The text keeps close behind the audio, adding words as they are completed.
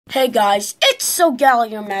Hey guys, it's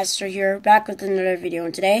Giomatry here, back with another video,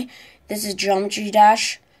 and today, this is Geometry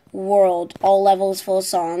Dash World, all levels full of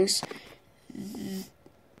songs,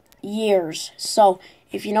 years. So,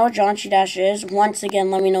 if you know what Geometry Dash is, once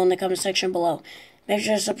again, let me know in the comment section below. Make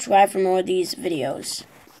sure to subscribe for more of these videos.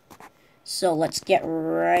 So, let's get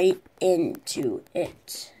right into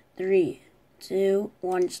it. 3, 2,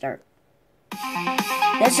 1, start.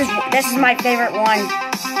 This is my favorite one.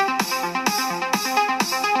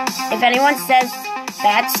 If anyone says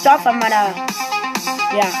bad stuff, I'm gonna,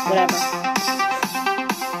 yeah, whatever.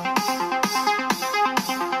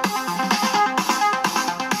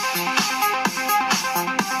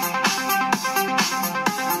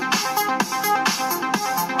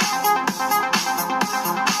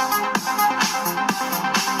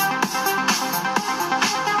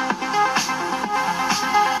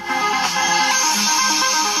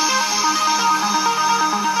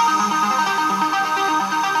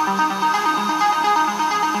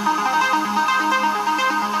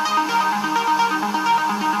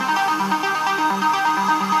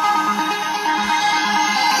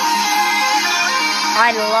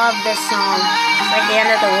 I love this song. It's like the end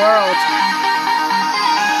of the world.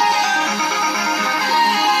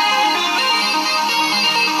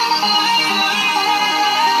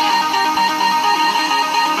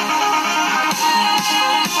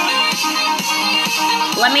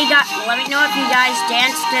 Let me know if you guys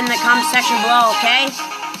danced in the comment section below, okay?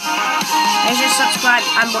 Make sure to subscribe.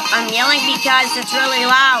 I'm yelling because it's really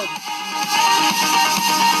loud.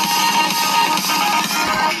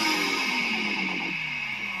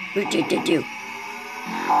 Do.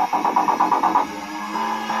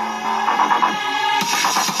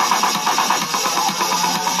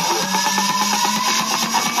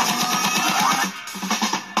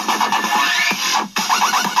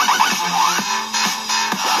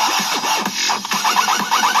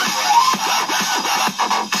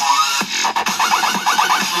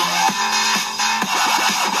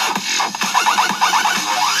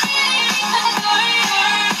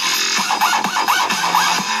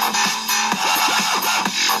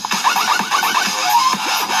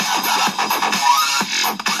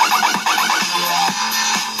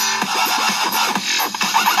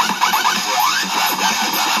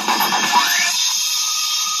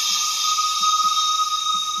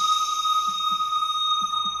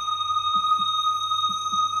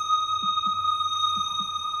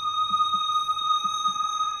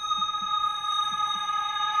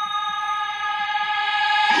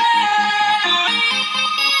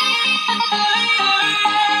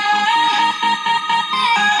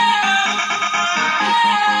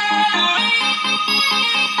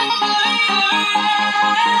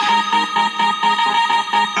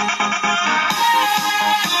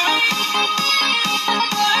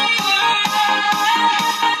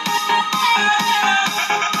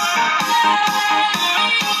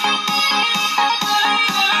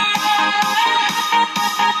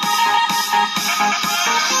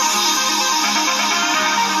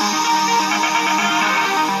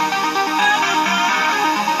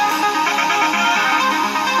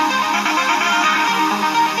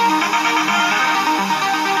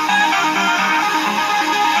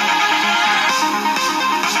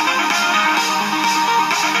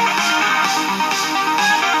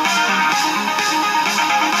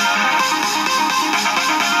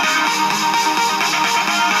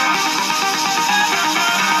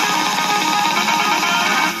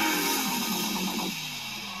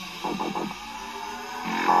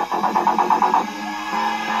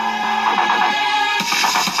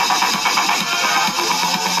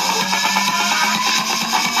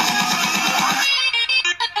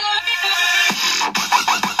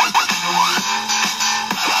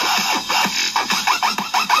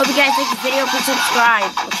 Hope you guys like this video. Please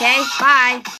subscribe. Okay? Bye.